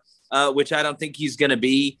there, which I don't think he's going to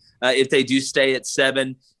be, if they do stay at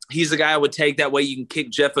 7, he's the guy I would take. That way you can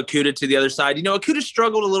kick Jeff Okudah to the other side. Okudah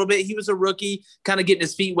struggled a little bit. He was a rookie, kind of getting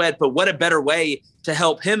his feet wet, but what a better way to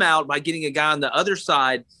help him out by getting a guy on the other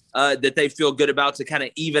side that they feel good about, to kind of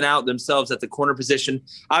even out themselves at the corner position.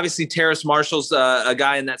 Obviously, Terrace Marshall's a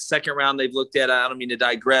guy in that second round they've looked at. I don't mean to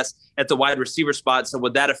digress, at the wide receiver spot. So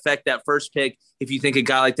would that affect that first pick if you think a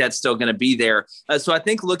guy like that's still going to be there? So I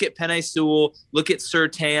think look at Penei Sewell, look at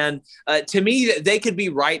Surtain. To me, they could be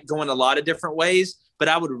right going a lot of different ways, but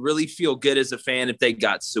I would really feel good as a fan if they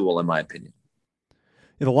got Sewell, in my opinion.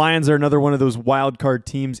 The Lions are another one of those wild card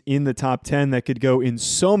teams in the top 10 that could go in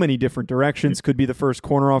so many different directions. Could be the first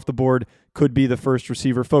corner off the board, could be the first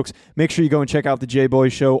receiver. Folks, make sure you go and check out the J-Boy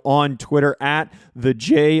Show on Twitter at the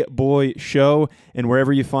J-Boy Show, and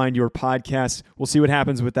wherever you find your podcasts. We'll see what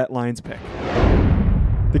happens with that Lions pick.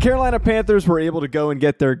 The Carolina Panthers were able to go and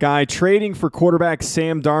get their guy, trading for quarterback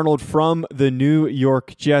Sam Darnold from the New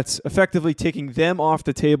York Jets, effectively taking them off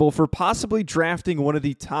the table for possibly drafting one of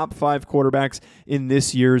the top 5 quarterbacks in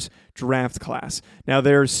this year's draft class. Now,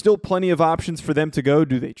 there's still plenty of options for them to go.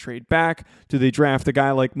 Do they trade back? Do they draft a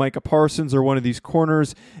guy like Micah Parsons or one of these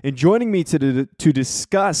corners? And joining me to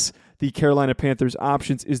discuss the Carolina Panthers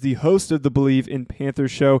options is the host of the Believe in Panthers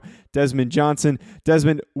show, Desmond Johnson.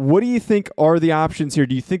 Desmond, what do you think are the options here?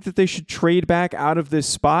 Do you think that they should trade back out of this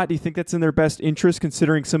spot? Do you think that's in their best interest,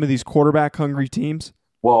 considering some of these quarterback-hungry teams?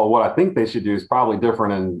 Well, what I think they should do is probably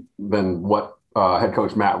different than what head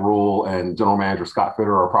coach Matt Rule and general manager Scott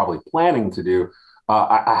Fitter are probably planning to do.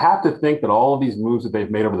 I have to think that all of these moves that they've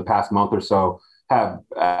made over the past month or so have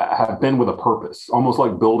been with a purpose, almost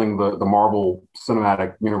like building the Marvel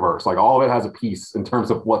cinematic universe. Like, all of it has a piece in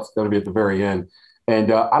terms of what's going to be at the very end.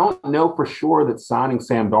 And I don't know for sure that signing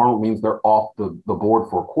Sam Darnold means they're off the board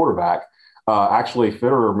for a quarterback. Actually,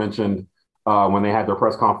 Fitterer mentioned when they had their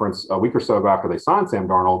press conference a week or so ago after they signed Sam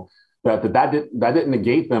Darnold that didn't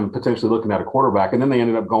negate them potentially looking at a quarterback. And then they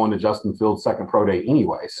ended up going to Justin Fields' second pro day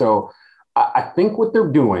anyway. So I think what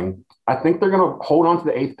they're doing, I think they're going to hold on to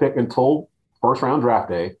the 8th pick until first round draft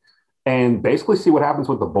day and basically see what happens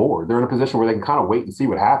with the board. They're in a position where they can kind of wait and see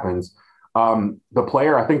what happens. The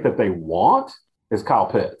player I think that they want is Kyle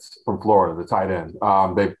Pitts from Florida, the tight end.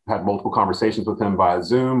 They've had multiple conversations with him via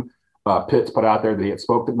Zoom. Pitts put out there that he had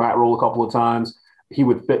spoke to Matt Rule a couple of times. He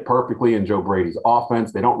would fit perfectly in Joe Brady's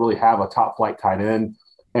offense. They don't really have a top flight tight end.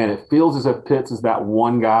 And it feels as if Pitts is that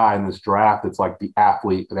one guy in this draft that's like the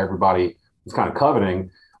athlete that everybody is kind of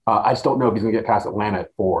coveting. I just don't know if he's going to get past Atlanta at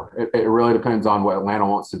 4. It really depends on what Atlanta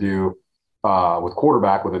wants to do with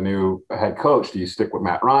quarterback with a new head coach. Do you stick with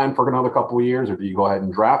Matt Ryan for another couple of years, or do you go ahead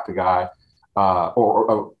and draft a guy?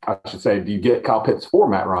 Or I should say, do you get Kyle Pitts for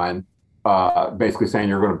Matt Ryan, basically saying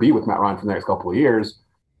you're going to be with Matt Ryan for the next couple of years?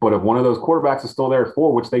 But if one of those quarterbacks is still there at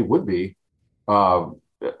 4, which they would be,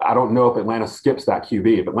 I don't know if Atlanta skips that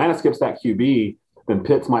QB. If Atlanta skips that QB, then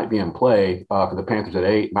Pitts might be in play for the Panthers at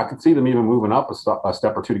 8. And I could see them even moving up a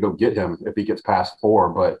step or two to go get him if he gets past 4.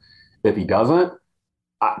 But if he doesn't,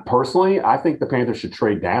 personally, I think the Panthers should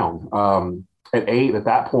trade down. At 8, at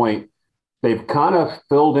that point, they've kind of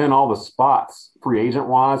filled in all the spots free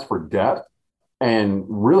agent-wise for depth. And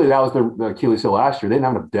really, that was the Achilles heel last year. They didn't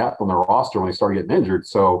have enough depth on their roster when they started getting injured.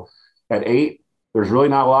 So at 8, there's really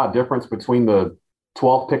not a lot of difference between the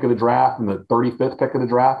 12th pick of the draft and the 35th pick of the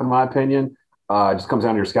draft, in my opinion. It just comes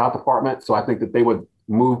down to your scout department. So I think that they would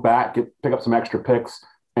move back, pick up some extra picks,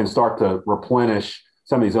 and start to replenish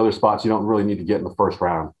some of these other spots you don't really need to get in the first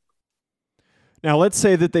round. Now, let's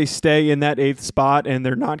say that they stay in that 8th spot and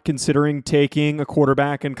they're not considering taking a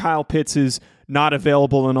quarterback, and Kyle Pitts is not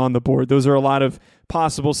available and on the board. Those are a lot of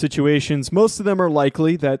possible situations. Most of them are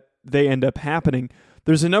likely that they end up happening.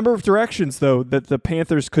 There's a number of directions, though, that the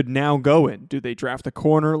Panthers could now go in. Do they draft a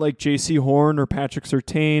corner like J.C. Horn or Patrick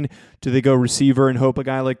Surtain? Do they go receiver and hope a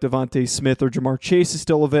guy like Devontae Smith or Jamar Chase is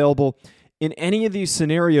still available? In any of these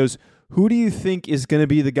scenarios, Who do you think is going to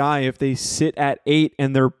be the guy if they sit at 8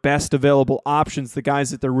 and their best available options, the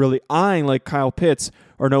guys that they're really eyeing like Kyle Pitts,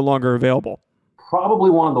 are no longer available? Probably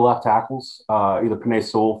one of the left tackles, either Penei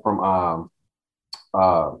Sewell from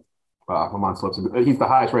my slips. He's the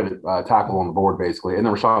highest rated tackle on the board, basically. And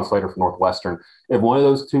then Rashawn Slater from Northwestern. If one of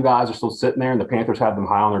those two guys are still sitting there and the Panthers have them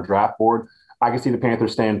high on their draft board, I can see the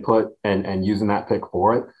Panthers staying put and using that pick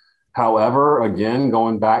for it. However, again,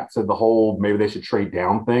 going back to the whole maybe they should trade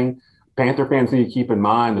down thing, Panther fans need to keep in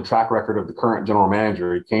mind the track record of the current general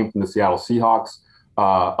manager. He came from the Seattle Seahawks.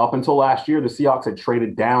 Up until last year, the Seahawks had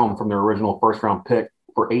traded down from their original first-round pick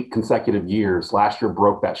for 8 consecutive years. Last year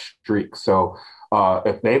broke that streak. So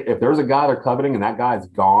if there's a guy they're coveting and that guy's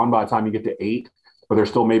gone by the time you get to 8, but there's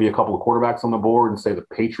still maybe a couple of quarterbacks on the board, and say the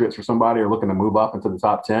Patriots or somebody are looking to move up into the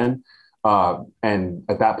top 10, and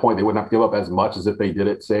at that point they wouldn't have to give up as much as if they did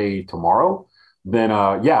it, say, tomorrow, then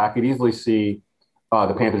I could easily see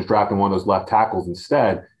the Panthers drafting one of those left tackles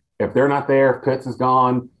instead. If they're not there, if Pitts is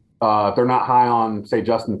gone, if they're not high on, say,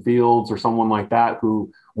 Justin Fields or someone like that, who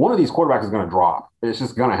one of these quarterbacks is going to drop. It's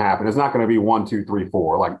just going to happen. It's not going to be 1, 2, 3,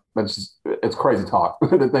 4. Like, it's crazy talk to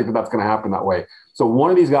think that that's going to happen that way. So one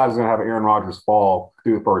of these guys is going to have Aaron Rodgers fall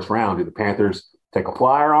through the first round. Do the Panthers take a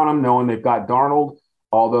flyer on him, knowing they've got Darnold?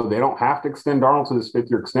 Although they don't have to extend Darnold to this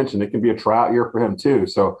 5th-year extension. It can be a tryout year for him too.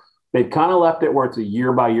 So they've kind of left it where it's a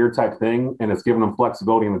year-by-year type thing, and it's giving them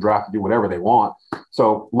flexibility in the draft to do whatever they want.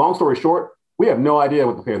 So long story short, we have no idea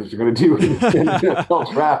what the Panthers are going to do in the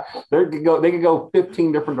NFL draft. They could go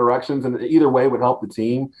 15 different directions, and either way would help the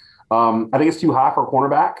team. I think it's too high for a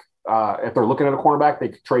cornerback. If they're looking at a cornerback, they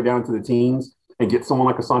could trade down to the teens and get someone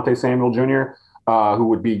like Asante Samuel Jr., who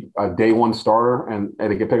would be a day one starter, and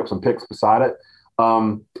they could pick up some picks beside it.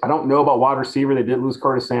 I don't know about wide receiver. They did lose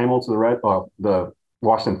Curtis Samuel to the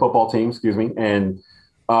Washington football team, excuse me. And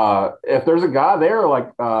if there's a guy there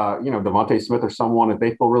like Devontae Smith or someone that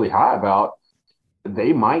they feel really high about,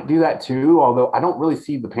 they might do that too. Although I don't really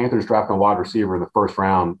see the Panthers drafting a wide receiver in the first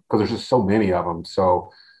round because there's just so many of them.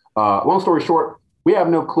 So long story short, we have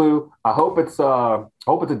no clue. I hope it's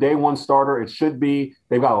a day one starter. It should be.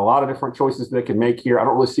 They've got a lot of different choices they can make here. I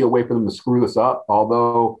don't really see a way for them to screw this up,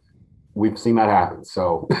 although we've seen that happen.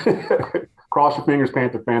 So cross your fingers,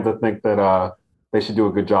 Panther fans. I think that they should do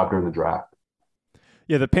a good job during the draft.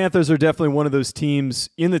 Yeah, the Panthers are definitely one of those teams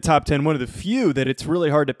in the top 10, one of the few that it's really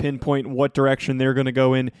hard to pinpoint what direction they're going to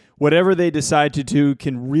go in. Whatever they decide to do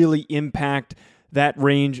can really impact that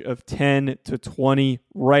range of 10 to 20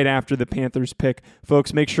 right after the Panthers pick.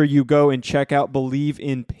 Folks, make sure you go and check out Believe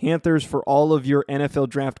in Panthers for all of your NFL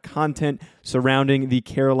draft content surrounding the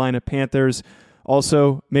Carolina Panthers.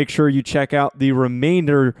 Also, make sure you check out the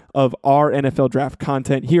remainder of our NFL draft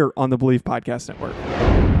content here on the Believe Podcast Network.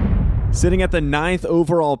 Sitting at the 9th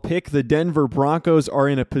overall pick, the Denver Broncos are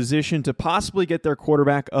in a position to possibly get their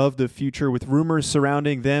quarterback of the future, with rumors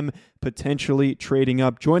surrounding them potentially trading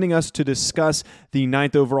up. Joining us to discuss the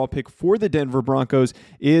 9th overall pick for the Denver Broncos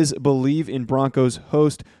is Believe in Broncos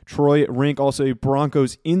host Troy Rink, also a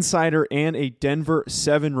Broncos insider and a Denver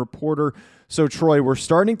 7 reporter. So, Troy, we're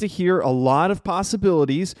starting to hear a lot of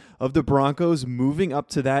possibilities of the Broncos moving up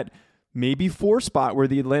to that maybe 4 spot where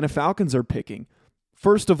the Atlanta Falcons are picking.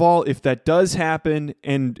 First of all, if that does happen,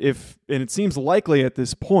 and it seems likely at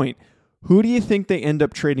this point, who do you think they end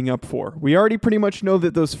up trading up for? We already pretty much know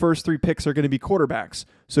that those first 3 picks are going to be quarterbacks.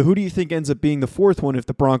 So who do you think ends up being the 4th one if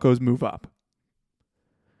the Broncos move up?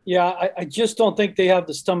 Yeah, I just don't think they have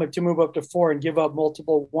the stomach to move up to 4 and give up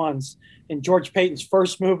multiple ones. And George Paton's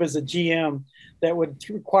first move as a GM, that would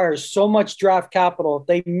require so much draft capital. If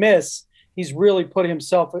they miss, he's really put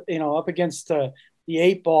himself, up against the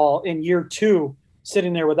 8 ball in year 2,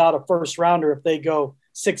 sitting there without a first rounder if they go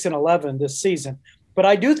 6-11 this season. But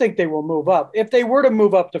I do think they will move up. If they were to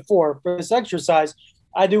move up to 4 for this exercise,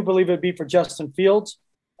 I do believe it'd be for Justin Fields.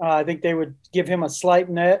 I think they would give him a slight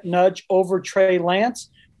nudge over Trey Lance,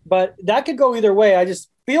 but that could go either way.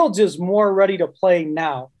 Fields is more ready to play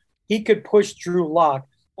now. He could push Drew Lock.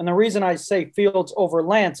 And the reason I say Fields over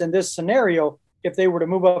Lance in this scenario, if they were to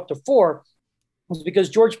move up to 4, is because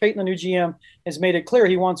George Paton, the new GM, has made it clear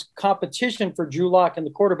he wants competition for Drew Lock in the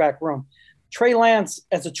quarterback room. Trey Lance,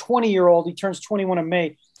 as a 20-year-old, he turns 21 in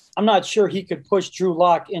May. I'm not sure he could push Drew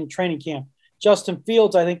Lock in training camp. Justin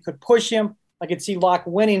Fields, I think, could push him. I could see Lock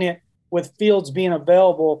winning it with Fields being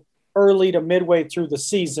available early to midway through the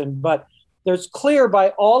season. But there's clear by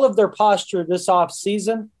all of their posture this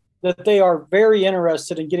offseason that they are very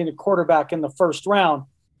interested in getting a quarterback in the first round.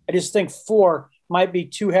 I just think 4 might be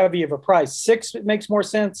too heavy of a price. 6, it makes more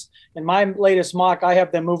sense. In my latest mock, I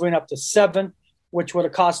have them moving up to 7, which would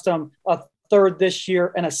have cost them a third this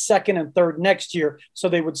year and a second and third next year. So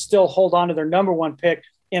they would still hold on to their number one pick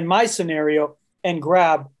in my scenario and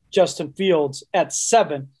grab Justin Fields at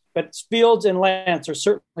 7. But Fields and Lance are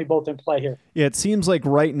certainly both in play here. Yeah, it seems like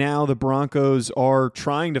right now the Broncos are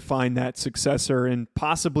trying to find that successor and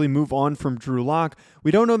possibly move on from Drew Lock.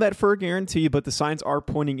 We don't know that for a guarantee, but the signs are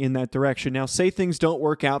pointing in that direction. Now, say things don't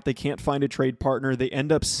work out, they can't find a trade partner, they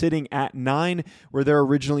end up sitting at 9 where they're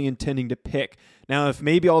originally intending to pick. Now, if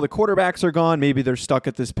maybe all the quarterbacks are gone, maybe they're stuck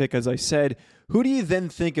at this pick, as I said, who do you then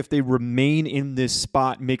think, if they remain in this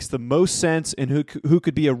spot, makes the most sense and who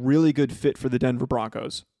could be a really good fit for the Denver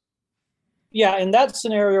Broncos? Yeah, in that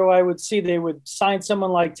scenario, I would see they would sign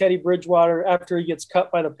someone like Teddy Bridgewater after he gets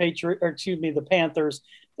cut by the Panthers.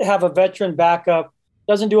 They have a veteran backup.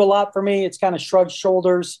 Doesn't do a lot for me. It's kind of shrugged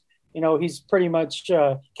shoulders. You know, he's pretty much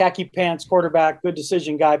khaki pants quarterback, good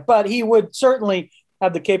decision guy. But he would certainly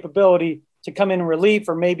have the capability to come in relief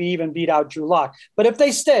or maybe even beat out Drew Lock. But if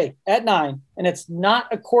they stay at 9 and it's not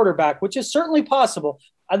a quarterback, which is certainly possible,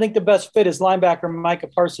 I think the best fit is linebacker Micah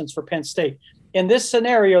Parsons for Penn State. In this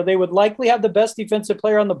scenario, they would likely have the best defensive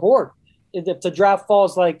player on the board if the draft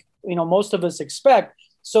falls like, you know, most of us expect.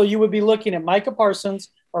 So you would be looking at Micah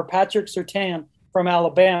Parsons or Patrick Surtain from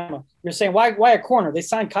Alabama. You're saying, why a corner? They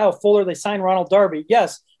signed Kyle Fuller. They signed Ronald Darby.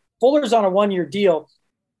 Yes, Fuller's on a 1-year deal.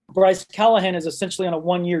 Bryce Callahan is essentially on a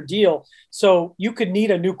 1-year deal. So you could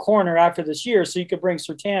need a new corner after this year, so you could bring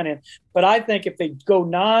Surtain in. But I think if they go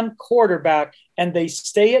non-quarterback and they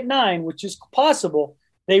stay at 9, which is possible,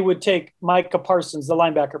 they would take Micah Parsons, the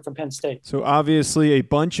linebacker from Penn State. So obviously a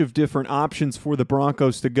bunch of different options for the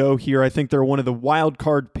Broncos to go here. I think they're one of the wild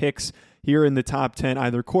card picks here in the top 10,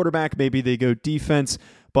 either quarterback, maybe they go defense.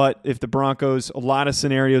 But if the Broncos, a lot of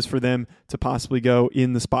scenarios for them to possibly go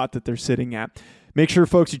in the spot that they're sitting at. Make sure,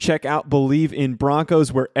 folks, you check out Believe in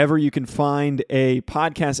Broncos wherever you can find a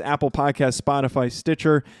podcast, Apple Podcast, Spotify,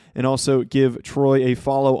 Stitcher, and also give Troy a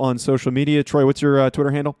follow on social media. Troy, what's your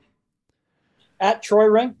Twitter handle? At Troy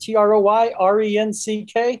Renck,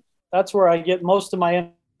 TroyRenck. That's where I get most of my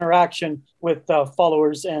interaction with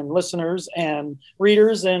followers and listeners and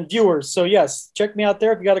readers and viewers. So, yes, check me out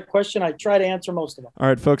there. If you got a question, I try to answer most of them. All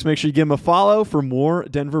right, folks, make sure you give them a follow for more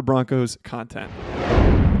Denver Broncos content.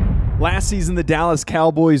 Last season, the Dallas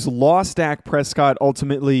Cowboys lost Dak Prescott,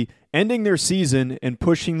 ultimately ending their season and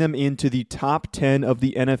pushing them into the top 10 of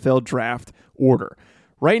the NFL draft order.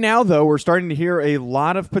 Right now, though, we're starting to hear a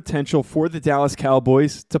lot of potential for the Dallas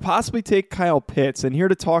Cowboys to possibly take Kyle Pitts. And here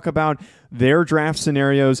to talk about their draft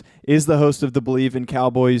scenarios is the host of the Believe in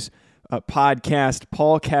Cowboys podcast,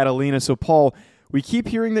 Paul Catalina. So, Paul, we keep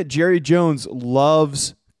hearing that Jerry Jones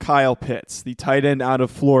loves Kyle Pitts, the tight end out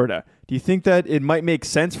of Florida. Do you think that it might make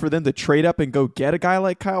sense for them to trade up and go get a guy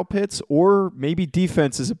like Kyle Pitts, or maybe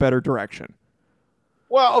defense is a better direction?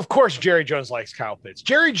 Well, of course, Jerry Jones likes Kyle Pitts.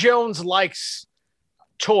 Jerry Jones likes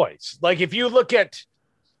toys. Like, if you look at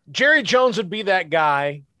Jerry Jones would be that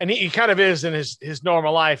guy, and he kind of is in his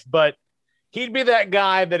normal life, but he'd be that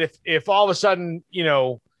guy that if all of a sudden, you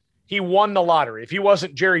know, he won the lottery, if he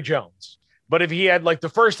wasn't Jerry Jones, but if he had, like, the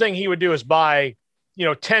first thing he would do is buy, you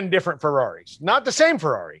know, 10 different Ferraris, not the same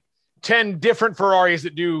Ferrari, 10 different Ferraris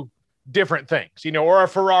that do different things, you know, or a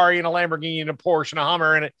Ferrari and a Lamborghini and a Porsche and a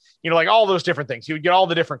Hummer and, you know, like all those different things. He would get all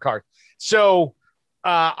the different cars. So,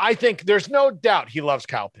 I think there's no doubt he loves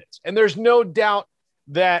Kyle Pitts. And there's no doubt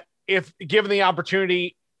that if given the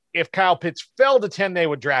opportunity, if Kyle Pitts fell to 10, they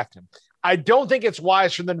would draft him. I don't think it's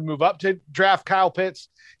wise for them to move up to draft Kyle Pitts,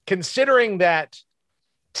 considering that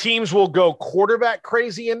teams will go quarterback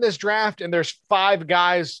crazy in this draft. And there's 5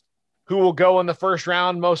 guys who will go in the first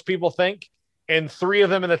round, most people think, and 3 of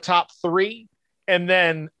them in the top 3. And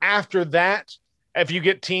then after that, if you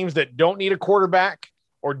get teams that don't need a quarterback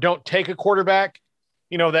or don't take a quarterback,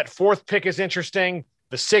 you know, that 4th pick is interesting.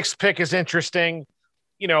 The 6th pick is interesting,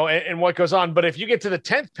 you know, and what goes on. But if you get to the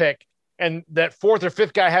 10th pick and that 4th or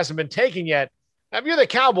 5th guy hasn't been taken yet, if you're the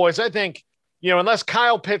Cowboys, I think, you know, unless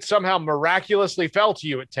Kyle Pitts somehow miraculously fell to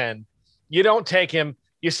you at 10, you don't take him.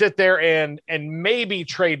 You sit there and maybe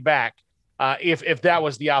trade back if that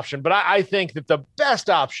was the option. But I think that the best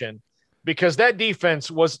option, because that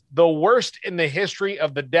defense was the worst in the history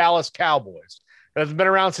of the Dallas Cowboys. It's been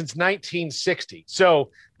around since 1960.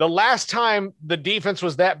 So the last time the defense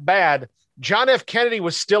was that bad, John F. Kennedy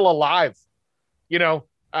was still alive. You know,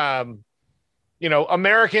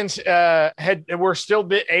 Americans were still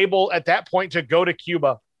able at that point to go to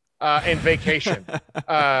Cuba and vacation.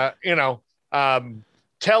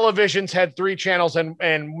 Televisions had 3 channels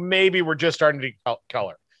and maybe we're just starting to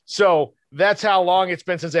color. So that's how long it's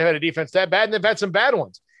been since they had a defense that bad. And they've had some bad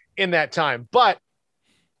ones in that time. But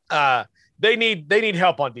they need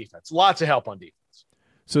help on defense. Lots of help on defense.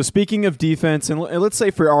 So speaking of defense, and let's say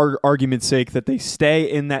for our argument's sake that they stay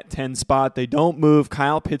in that 10 spot, they don't move,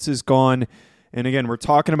 Kyle Pitts is gone, and again, we're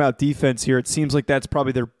talking about defense here. It seems like that's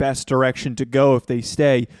probably their best direction to go if they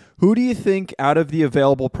stay. Who do you think out of the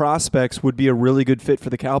available prospects would be a really good fit for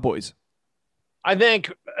the Cowboys? I think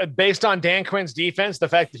based on Dan Quinn's defense, the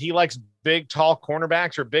fact that he likes big, tall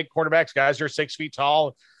cornerbacks or big quarterbacks, guys who are 6 feet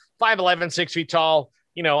tall, 5'11", 6 feet tall.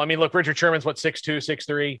 Look, Richard Sherman's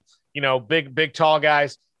 6'2", 6'3", big, tall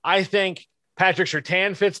guys. I think Patrick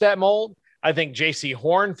Surtain fits that mold. I think J.C.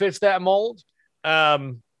 Horn fits that mold.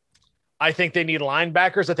 I think they need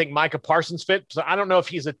linebackers. I think Micah Parsons fits. So I don't know if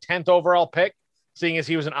he's a 10th overall pick, seeing as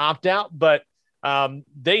he was an opt-out, but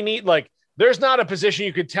they need, there's not a position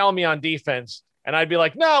you could tell me on defense, and I'd be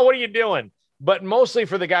like, no, what are you doing? But mostly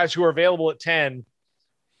for the guys who are available at 10,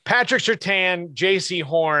 Patrick Surtain, J.C.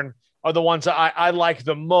 Horn are the ones that I like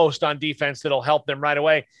the most on defense that'll help them right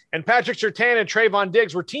away. And Patrick Surtain and Trayvon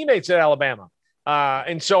Diggs were teammates at Alabama.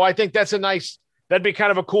 And so I think that'd be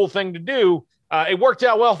kind of a cool thing to do. It worked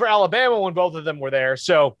out well for Alabama when both of them were there.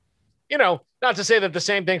 So, not to say that the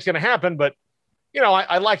same thing's going to happen, but,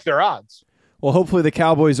 I like their odds. Well, hopefully the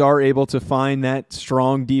Cowboys are able to find that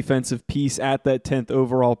strong defensive piece at that 10th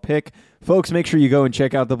overall pick. Folks, make sure you go and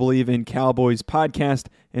check out the Believe in Cowboys podcast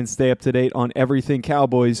and stay up to date on everything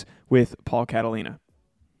Cowboys with Paul Catalina.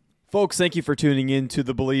 Folks, thank you for tuning in to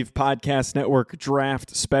the Believe Podcast Network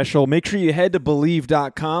Draft Special. Make sure you head to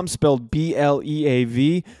Believe.com, spelled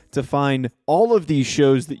BLEAV, to find all of these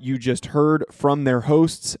shows that you just heard from their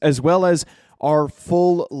hosts, as well as our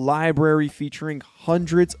full library featuring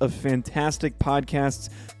hundreds of fantastic podcasts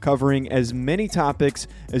covering as many topics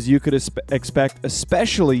as you could expect,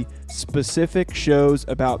 especially specific shows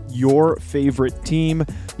about your favorite team.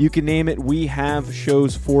 You can name it. We have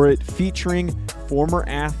shows for it featuring former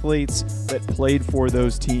athletes that played for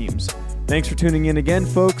those teams. Thanks for tuning in again,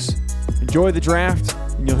 folks. Enjoy the draft,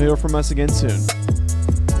 and you'll hear from us again soon.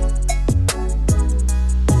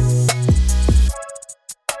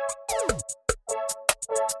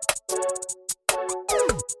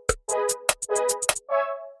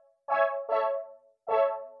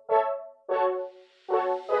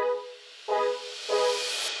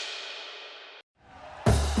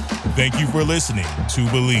 Thank you for listening to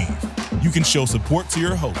Believe. You can show support to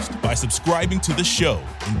your host by subscribing to the show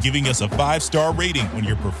and giving us a 5-star rating on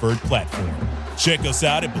your preferred platform. Check us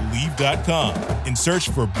out at Believe.com and search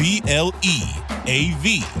for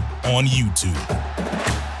BLEAV on YouTube.